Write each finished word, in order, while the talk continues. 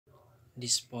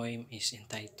This poem is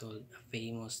entitled A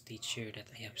Famous Teacher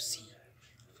That I Have Seen.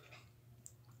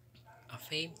 A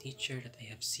famed teacher that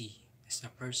I have seen is a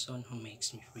person who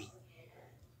makes me free.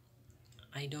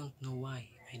 I don't know why,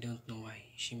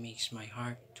 she makes my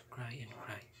heart to cry and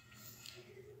cry.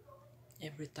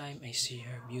 Every time I see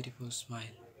her beautiful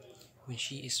smile when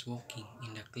she is walking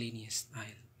in the cleanest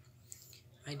aisle.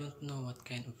 I don't know what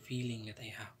kind of feeling that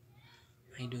I have.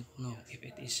 I don't know if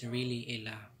it is really a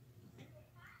love.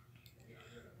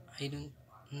 I don't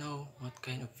know what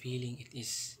kind of feeling it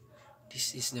is.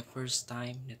 This is the first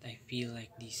time that I feel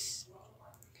like this.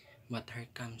 But her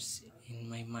comes in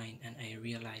my mind and I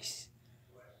realize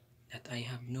that I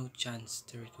have no chance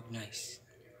to recognize.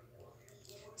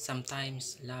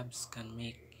 Sometimes loves can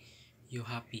make you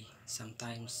happy.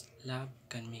 Sometimes love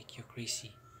can make you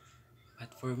crazy.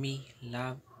 But for me,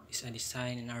 love is a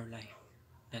design in our life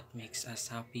that makes us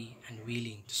happy and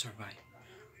willing to survive.